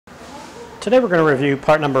Today we're going to review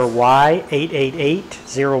part number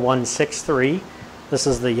Y8880163. This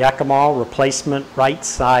is the Yakima replacement right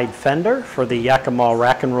side fender for the Yakima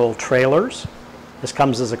Rack and Roll trailers. This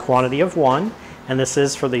comes as a quantity of one, and this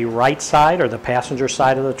is for the right side or the passenger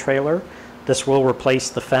side of the trailer. This will replace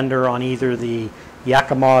the fender on either the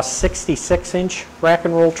Yakima 66-inch rack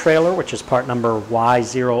and roll trailer, which is part number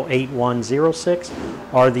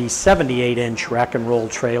Y08106, or the 78-inch rack and roll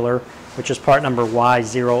trailer, which is part number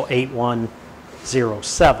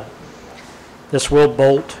Y08107. This will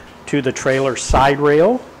bolt to the trailer side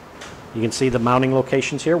rail. You can see the mounting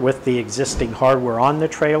locations here with the existing hardware on the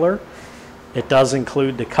trailer. It does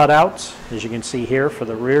include the cutouts, as you can see here, for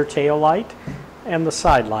the rear tail light and the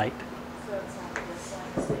side light.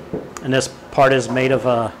 And this part is made of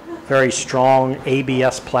a very strong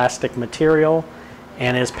ABS plastic material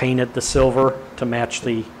and is painted the silver to match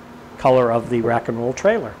the color of the rack and roll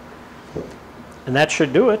trailer. And that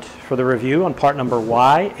should do it for the review on part number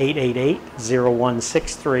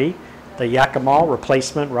Y8880163, the Yakima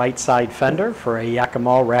replacement right side fender for a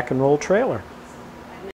Yakima rack and roll trailer.